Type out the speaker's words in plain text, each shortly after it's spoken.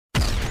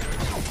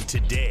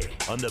Today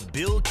on The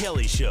Bill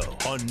Kelly Show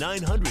on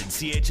 900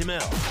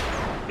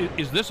 CHML.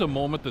 Is this a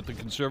moment that the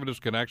Conservatives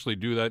can actually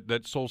do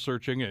that soul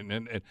searching?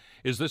 And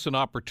is this an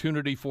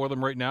opportunity for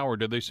them right now? Or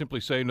did they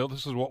simply say, no,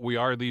 this is what we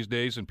are these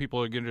days and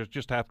people are going to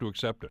just have to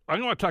accept it? I'm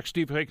going to talk to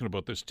Steve Haken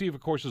about this. Steve, of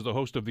course, is the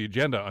host of The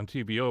Agenda on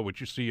TVO, which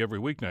you see every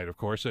weeknight, of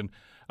course, and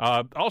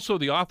also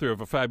the author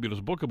of a fabulous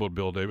book about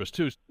Bill Davis,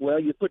 too. Well,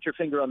 you put your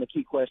finger on the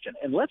key question.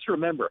 And let's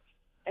remember,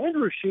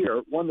 Andrew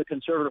Scheer won the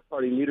Conservative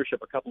Party leadership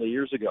a couple of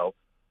years ago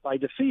by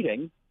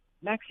defeating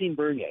Maxime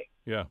Bernier.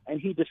 Yeah.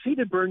 And he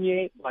defeated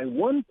Bernier by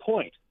 1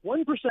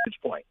 percentage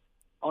point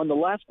on the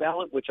last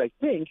ballot, which I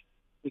think,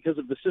 because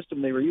of the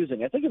system they were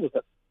using, I think it was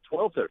the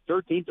 12th or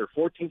 13th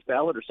or 14th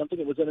ballot or something.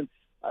 It was it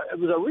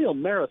was a real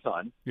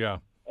marathon. Yeah.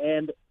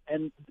 And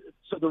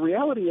so the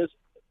reality is,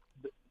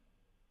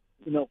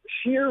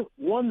 Scheer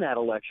won that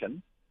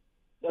election,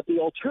 but the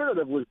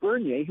alternative was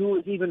Bernier, who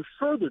was even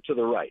further to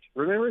the right.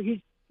 Remember,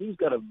 he's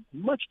got a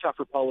much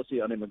tougher policy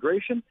on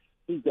immigration.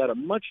 He's got a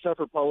much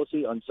tougher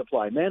policy on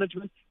supply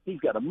management. He's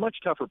got a much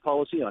tougher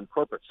policy on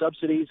corporate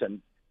subsidies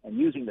and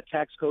using the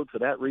tax code for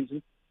that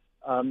reason.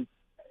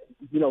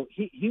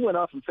 He went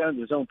off and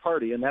founded his own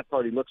party, and that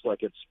party looks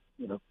like it's,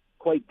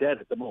 quite dead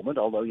at the moment,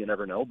 although you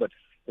never know, but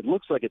it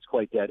looks like it's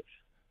quite dead.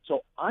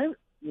 So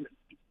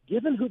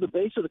given who the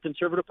base of the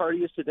Conservative Party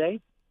is today,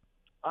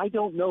 I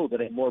don't know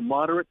that a more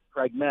moderate,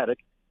 pragmatic,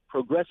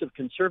 progressive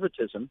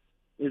conservatism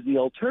is the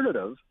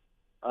alternative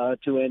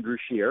to Andrew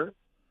Scheer,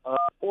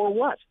 or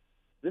what?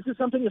 This is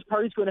something this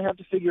party's going to have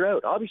to figure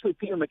out. Obviously,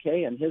 Peter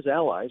MacKay and his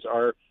allies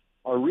are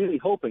really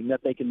hoping that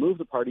they can move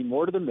the party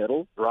more to the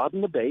middle, broaden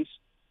the base.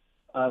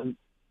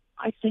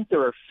 I think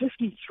there are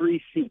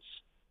 53 seats,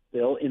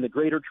 Bill, in the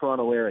Greater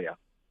Toronto area.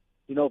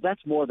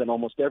 That's more than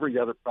almost every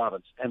other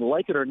province. And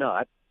like it or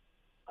not,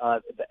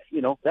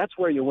 that's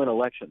where you win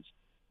elections.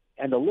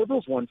 And the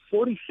Liberals won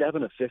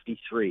 47 of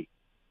 53.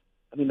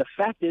 I mean, the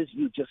fact is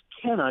you just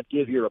cannot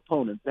give your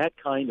opponent that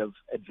kind of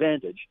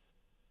advantage,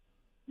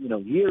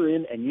 year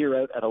in and year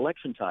out at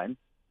election time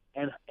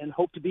and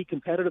hope to be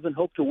competitive and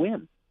hope to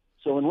win.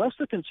 So unless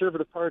the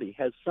Conservative Party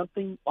has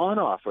something on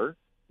offer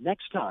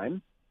next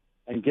time,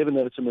 and given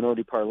that it's a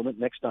minority parliament,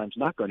 next time's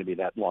not going to be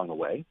that long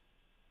away,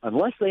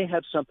 unless they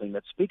have something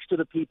that speaks to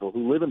the people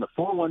who live in the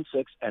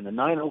 416 and the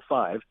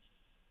 905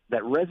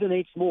 that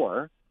resonates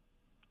more,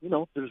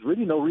 there's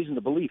really no reason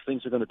to believe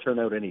things are going to turn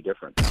out any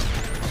different.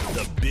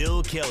 The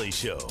Bill Kelly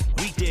Show,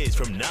 weekdays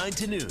from 9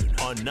 to noon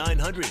on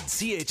 900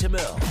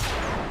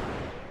 CHML.